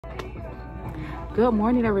Good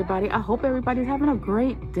morning, everybody. I hope everybody's having a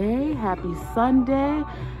great day. Happy Sunday.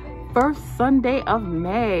 First Sunday of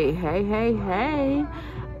May. Hey, hey, hey.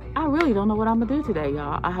 I really don't know what I'm gonna do today,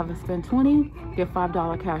 y'all. I have to spend $20, get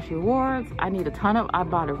 $5 cash rewards. I need a ton of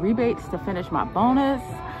Ibotta rebates to finish my bonus.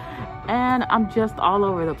 And I'm just all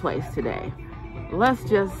over the place today. Let's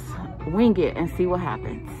just wing it and see what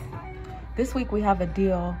happens. This week we have a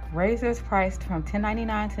deal. Razors priced from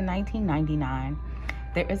 $10.99 to $19.99.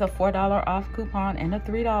 There is a $4 off coupon and a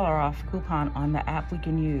 $3 off coupon on the app we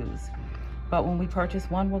can use. But when we purchase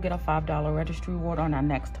one, we'll get a $5 registry reward on our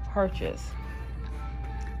next purchase.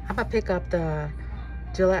 I'm gonna pick up the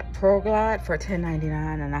Gillette Pro Glide for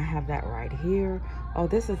 $10.99, and I have that right here. Oh,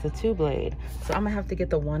 this is the 2-blade. So I'm gonna have to get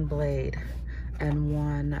the 1 blade and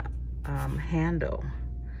 1 handle.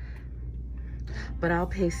 But I'll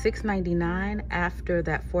pay $6.99 after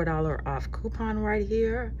that $4 off coupon right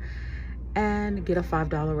here, and get a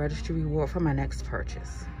 $5 registry reward for my next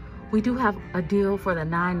purchase. We do have a deal for the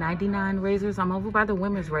 $9.99 razors. I'm over by the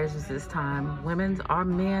women's razors this time. Women's or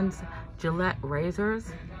men's Gillette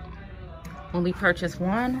razors. When we purchase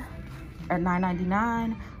one at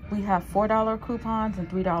 $9.99, we have $4 coupons and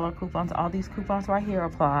 $3 coupons. All these coupons right here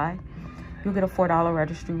apply. You'll get a $4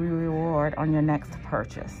 registry reward on your next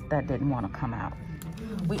purchase that didn't want to come out.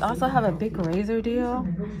 We also have a big razor deal.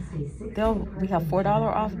 We have $4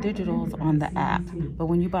 off digitals on the app, but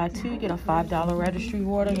when you buy 2, you get a $5 registry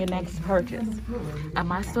reward on your next purchase. At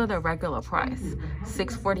my store, the regular price,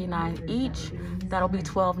 $6.49 each. That'll be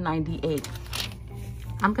 $12.98.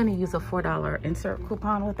 I'm going to use a $4 insert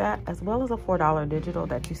coupon with that, as well as a $4 digital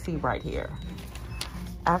that you see right here.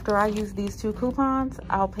 After I use these 2 coupons,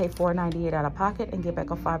 I'll pay $4.98 out of pocket and get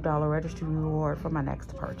back a $5 registry reward for my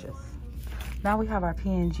next purchase. Now we have our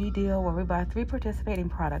P&G deal where we buy 3 participating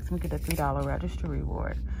products and we get a $3 registry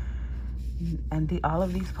reward. And all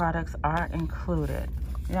of these products are included.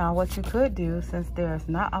 Now what you could do, since there's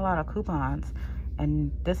not a lot of coupons,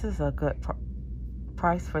 and this is a good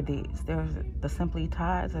price for these. There's the Simply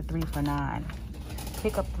Tides, a 3 for $9.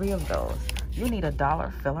 Pick up 3 of those. You need a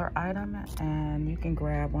 $1 filler item, and you can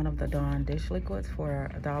grab one of the Dawn dish liquids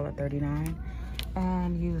for $1.39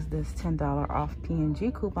 and use this $10 off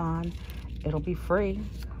P&G coupon. It'll be free,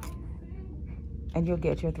 and you'll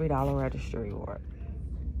get your $3 registry reward.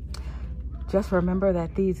 Just remember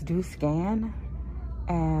that these do scan,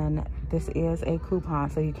 and this is a coupon,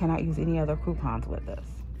 so you cannot use any other coupons with this.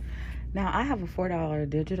 Now, I have a $4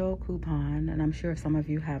 digital coupon, and I'm sure some of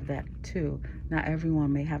you have that too. Not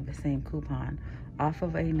everyone may have the same coupon, off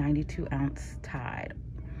of a 92-ounce Tide.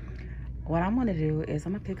 What I'm gonna do is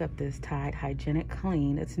I'm gonna pick up this Tide Hygienic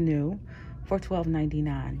Clean, it's new, for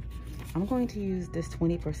 $12.99. I'm going to use this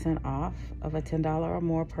 20% off of a $10 or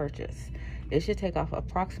more purchase. It should take off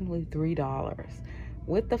approximately $3.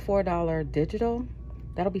 With the $4 digital,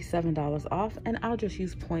 that'll be $7 off, and I'll just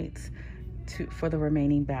use points for the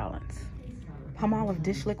remaining balance. Palmolive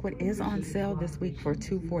dish liquid is on sale this week for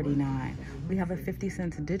 $2.49. We have a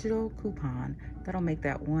 50-cent digital coupon that'll make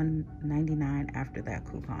that $1.99 after that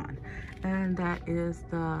coupon, and that is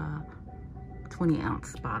the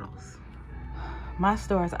 20-ounce bottles. My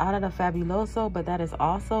store is out of the Fabuloso, but that is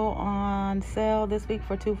also on sale this week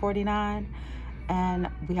for $2.49, and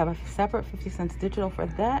we have a separate 50-cent digital for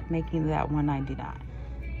that, making that $1.99.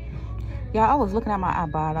 Yeah, I was looking at my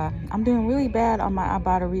Ibotta. I'm doing really bad on my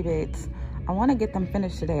Ibotta rebates. I want to get them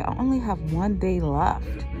finished today. I only have 1 day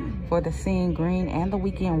left for the Seeing Green and the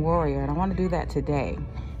Weekend Warrior, and I want to do that today.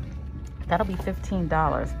 That'll be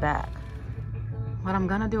 $15 back. What I'm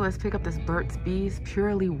gonna do is pick up this Burt's Bees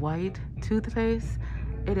Purely White toothpaste.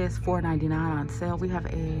 It is $4.99 on sale. We have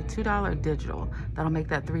a $2 digital. That'll make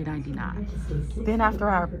that $3.99. Then after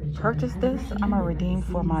I purchase this, I'm gonna redeem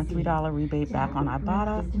for my $3 rebate back on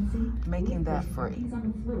Ibotta, making that free.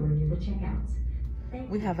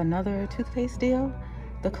 We have another toothpaste deal.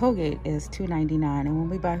 The Colgate is $2.99, and when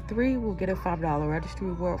we buy 3, we'll get a $5 registry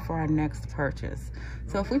reward for our next purchase.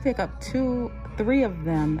 So if we pick up 3 of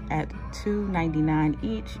them at $2.99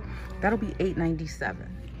 each, that'll be $8.97.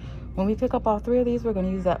 When we pick up all 3 of these, we're going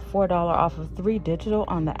to use that $4 off of 3 digital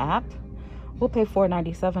on the app. We'll pay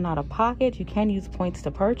 $4.97 out of pocket. You can use points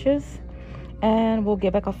to purchase, and we'll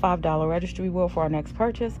get back a $5 registry reward for our next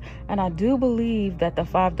purchase. And I do believe that the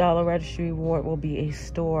 $5 registry reward will be a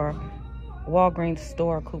Walgreens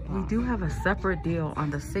store coupon. We do have a separate deal on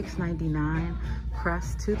the $6.99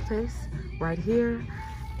 Crest toothpaste right here.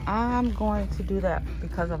 I'm going to do that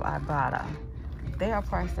because of Ibotta. They are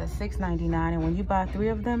priced at $6.99, and when you buy 3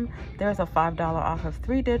 of them, there's a $5 off of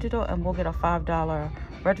 3 digital, and we'll get a $5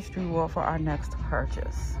 registry reward for our next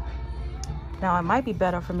purchase. Now, it might be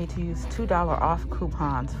better for me to use $2 off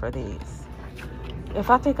coupons for these. If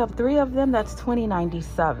I pick up 3 of them, that's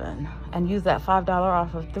 $20.97, and use that $5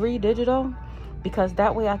 off of 3 digital, because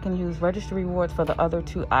that way I can use registry rewards for the other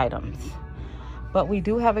 2 items. But we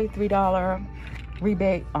do have a $3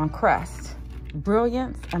 rebate on Crest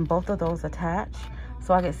Brilliance, and both of those attach,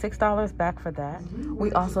 so I get $6 back for that.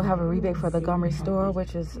 We also have a rebate for the gum restore,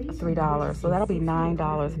 which is $3, so that'll be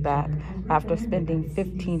 $9 back after spending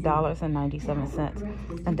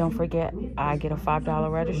 $15.97. And don't forget, I get a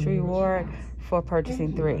 $5 registry reward for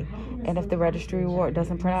purchasing 3, and if the registry reward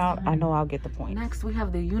doesn't print out, I know I'll get the point. Next, we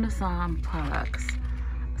have the Unisom products.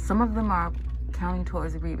 Some of them are counting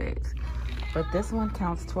towards the rebates, but this one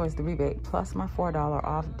counts towards the rebate plus my $4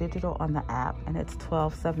 off digital on the app, and it's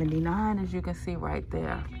 $12.79, as you can see right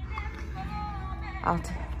there.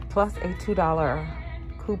 Plus a $2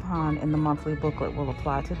 coupon in the monthly booklet will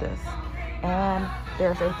apply to this, and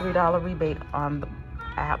there's a $3 rebate on the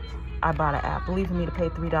app, Ibotta app, leaving me to pay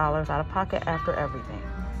 $3 out of pocket after everything.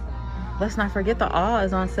 Let's not forget the Awe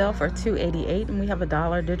is on sale for $2.88, and we have a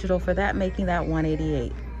 $1 digital for that, making that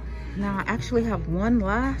 $1.88. Now I actually have one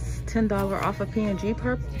last $10 off a P&G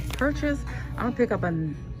purchase. I'm gonna pick up a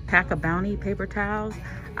pack of Bounty paper towels.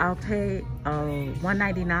 I'll pay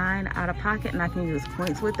 $1.99 out of pocket, and I can use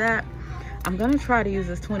points with that. I'm gonna try to use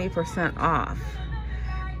this 20% off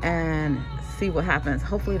and see what happens.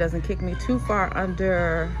 Hopefully it doesn't kick me too far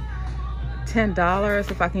under $10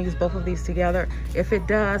 if I can use both of these together. If it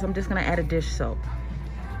does, I'm just gonna add a dish soap.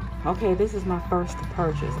 Okay, this is my first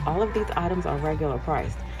purchase. All of these items are regular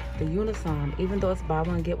priced. The Unisom, even though it's buy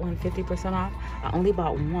one get one 50% off, I only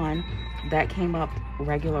bought one that came up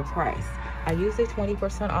regular price. I used a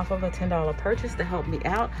 20% off of a $10 purchase to help me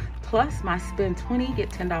out, plus my spend 20 get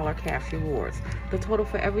 $10 cash rewards. The total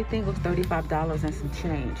for everything was $35 and some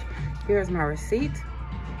change. Here's my receipt.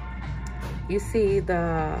 You see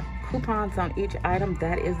the coupons on each item.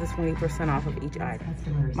 That is the 20% off of each item.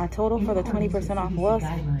 My total for the 20% off was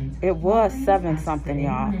 7 something,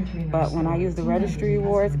 y'all, but when I used the registry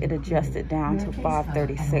rewards, it adjusted down to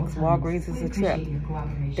 $5.36. Walgreens is a trip.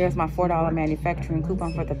 There's my $4 manufacturing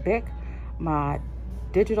coupon for the BIC, my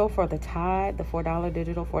digital for the Tide, the $4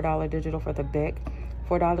 digital for the BIC,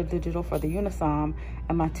 $4 digital for the Unisom,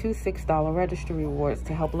 and my 2 $6 registry rewards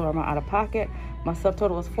to help lower my out-of-pocket. My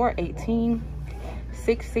subtotal was $4.18.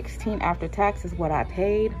 $6.16 after tax is what I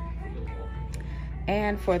paid.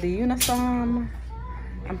 And for the Unisom,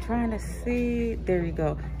 I'm trying to see, there you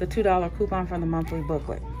go, the $2 coupon from the monthly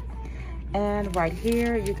booklet. And right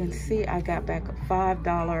here you can see I got back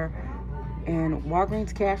 $5 in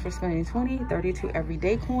Walgreens cash for spending 20, 32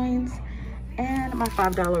 everyday coins, and my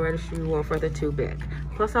 $5 registry reward for the 2 BIC.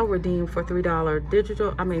 Plus I'll redeem for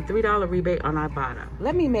 $3 rebate on Ibotta.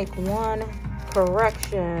 Let me make one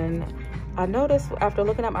correction. I noticed after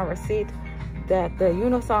looking at my receipt that the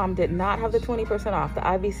Unisom did not have the 20% off. The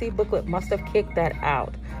IVC booklet must have kicked that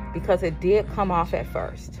out because it did come off at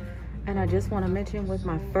first. And I just want to mention, with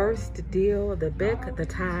my first deal, the BIC, the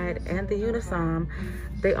Tide, and the Unisom,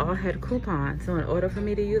 they all had coupons. So in order for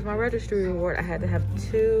me to use my registry reward, I had to have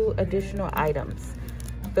 2 additional items,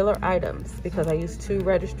 filler items, because I used 2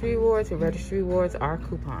 registry rewards, and registry rewards are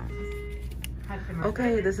coupons.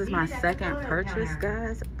 Okay, this is my second purchase,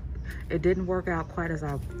 guys. It didn't work out quite as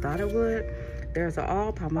I thought it would. There's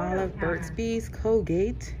all Palmolive, Burt's Bees,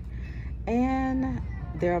 Colgate, and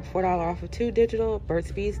they're $4 off of 2 digital,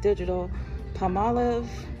 Burt's Bees digital, Palmolive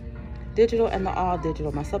digital, and the all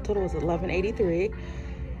digital. My subtotal was $11.83,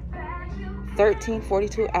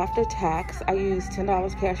 $13.42 after tax. I used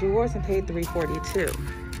 $10 cash rewards and paid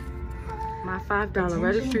 $3.42. My $5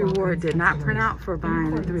 registry reward did not print out for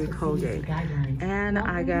buying the 3 Colgate, and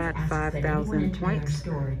I got 5,000 points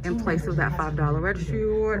in place of that $5 registry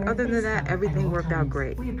reward. Other than that, everything worked out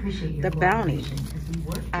great. The Bounty,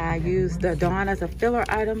 I used the Dawn as a filler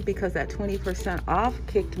item because that 20% off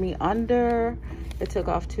kicked me under, it took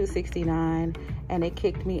off $2.69, and it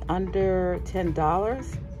kicked me under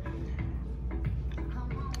 $10.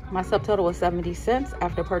 My subtotal was 70 cents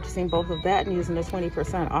after purchasing both of that and using the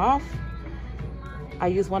 20% off. I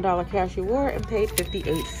used $1 cash reward and paid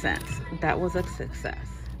 58 cents. That was a success.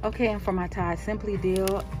 Okay, and for my Tide Simply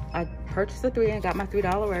deal, I purchased the 3 and got my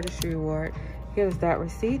 $3 registry reward. Here's that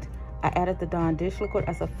receipt. I added the Dawn dish liquid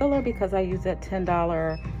as a filler because I used that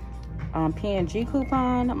 $10 P&G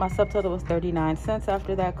coupon. My subtotal was 39 cents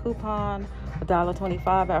after that coupon,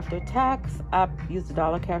 $1.25 after tax. I used a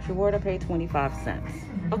 $1 cash reward and paid 25 cents.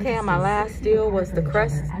 Okay, and my last deal was the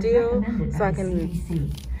Crest deal, so I can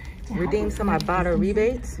redeem some Ibotta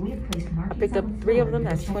rebates. I picked up 3 of them.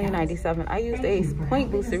 That's $20.97. I used a point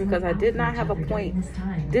booster because I did not have a point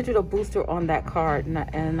digital booster on that card,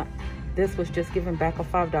 and this was just giving back a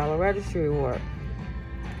 $5 registry reward.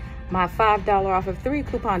 My $5 off of 3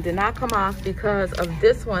 coupon did not come off because of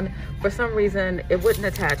this one. For some reason, it wouldn't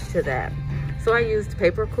attach to that. So I used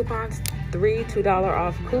paper coupons, 3 $2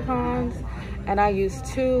 off coupons, and I used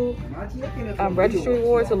 2 registry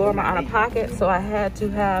rewards to lower my out-of-pocket. So I had to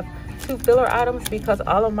have 2 filler items because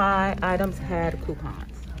all of my items had coupons.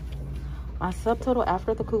 My subtotal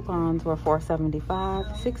after the coupons were $475,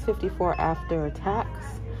 $654 after tax.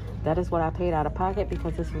 That is what I paid out of pocket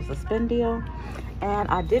because this was a spend deal. And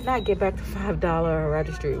I did not get back the $5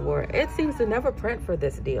 registry reward. It seems to never print for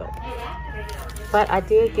this deal. But I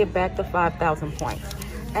did get back the 5,000 points.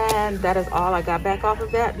 And that is all I got back off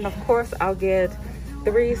of that. And of course, I'll get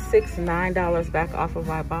 $3, $6, $9 back off of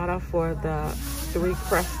Ibotta for the 3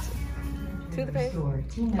 Crest toothpaste.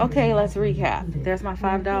 Okay, let's recap. There's my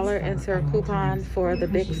 $5 insert coupon for the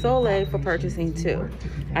Big Soleil for purchasing 2.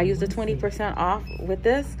 I used a 20% off with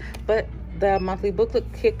this, but the monthly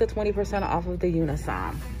booklet kicked the 20% off of the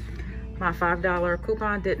Unisom. My $5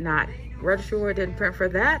 coupon did not, registry reward didn't print for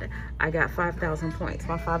that. I got 5,000 points.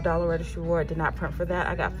 My $5 registry reward did not print for that.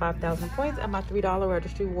 I got 5,000 points, and my $3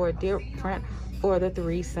 registry reward did print for the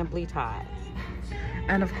 3 Simply Ties.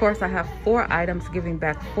 And of course, I have 4 items giving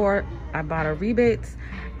back 4 Ibotta rebates,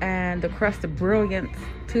 and the Crest Brilliance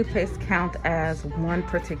toothpaste count as 1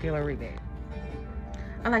 particular rebate.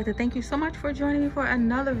 I'd like to thank you so much for joining me for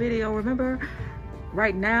another video. Remember,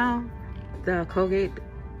 right now, the Colgate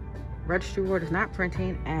registry reward is not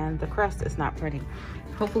printing and the Crest is not printing.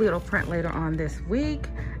 Hopefully it'll print later on this week.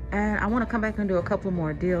 And I want to come back and do a couple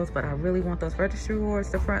more deals, but I really want those registry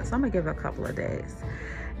rewards to print, so I'm gonna give it a couple of days.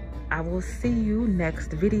 I will see you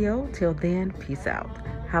next video. Till then, peace out.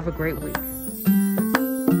 Have a great week.